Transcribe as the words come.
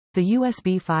The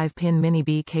USB 5-pin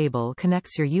Mini-B cable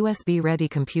connects your USB-ready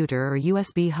computer or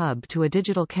USB hub to a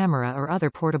digital camera or other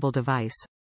portable device.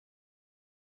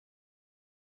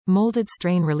 Molded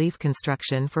strain relief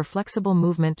construction for flexible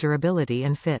movement, durability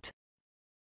and fit.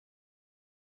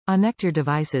 Onnect your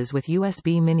devices with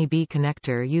USB Mini-B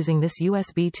connector using this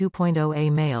USB 2.0A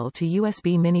male to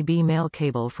USB Mini-B male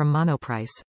cable from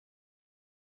Monoprice.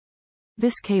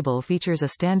 This cable features a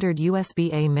standard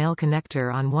USB-A male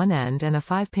connector on one end and a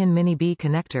 5-pin Mini-B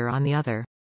connector on the other.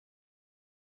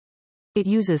 It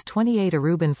uses 28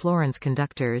 Aruban Florence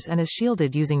conductors and is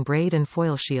shielded using braid and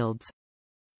foil shields.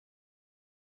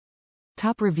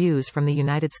 Top reviews from the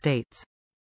United States.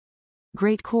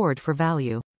 Great cord for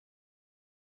value.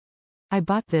 I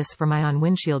bought this for my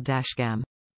on-windshield dashcam.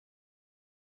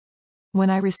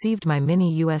 When I received my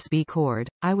mini USB cord,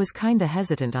 I was kinda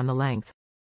hesitant on the length.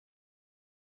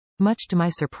 Much to my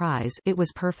surprise, it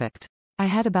was perfect. I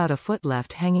had about a foot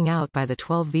left hanging out by the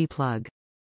 12V plug.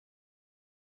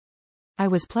 I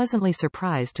was pleasantly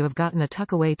surprised to have gotten a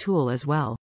tuck-away tool as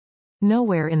well.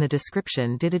 Nowhere in the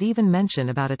description did it even mention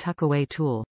about a tuck-away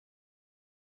tool.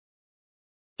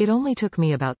 It only took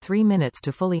me about 3 minutes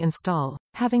to fully install.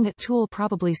 Having that tool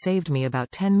probably saved me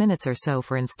about 10 minutes or so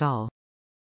for install.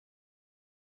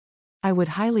 I would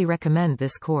highly recommend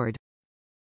this cord.